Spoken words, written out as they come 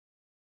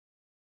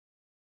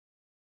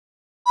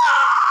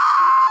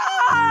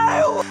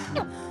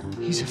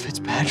He's a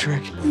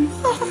Fitzpatrick.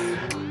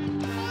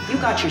 You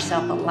got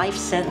yourself a life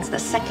sentence the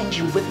second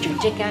you whipped your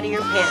dick out of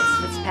your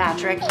pants,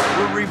 Fitzpatrick.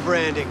 We're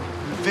rebranding.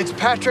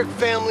 Fitzpatrick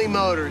Family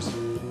Motors.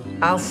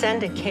 I'll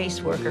send a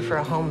caseworker for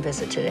a home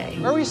visit today.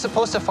 Where are we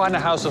supposed to find a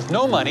house with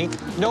no money,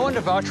 no one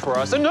to vouch for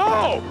us, and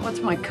no! What's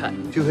my cut?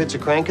 2 hits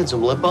of crank and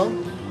some lip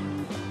balm?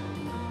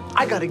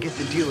 I gotta get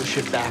the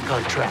dealership back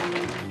on track.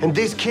 And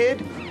this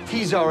kid,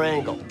 he's our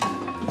angle.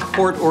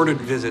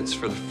 Court-ordered visits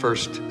for the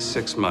first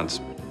 6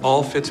 months.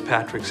 All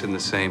Fitzpatricks in the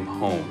same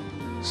home,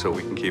 so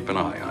we can keep an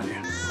eye on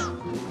you.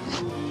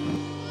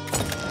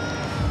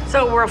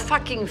 So we're a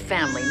fucking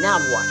family. Now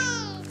what?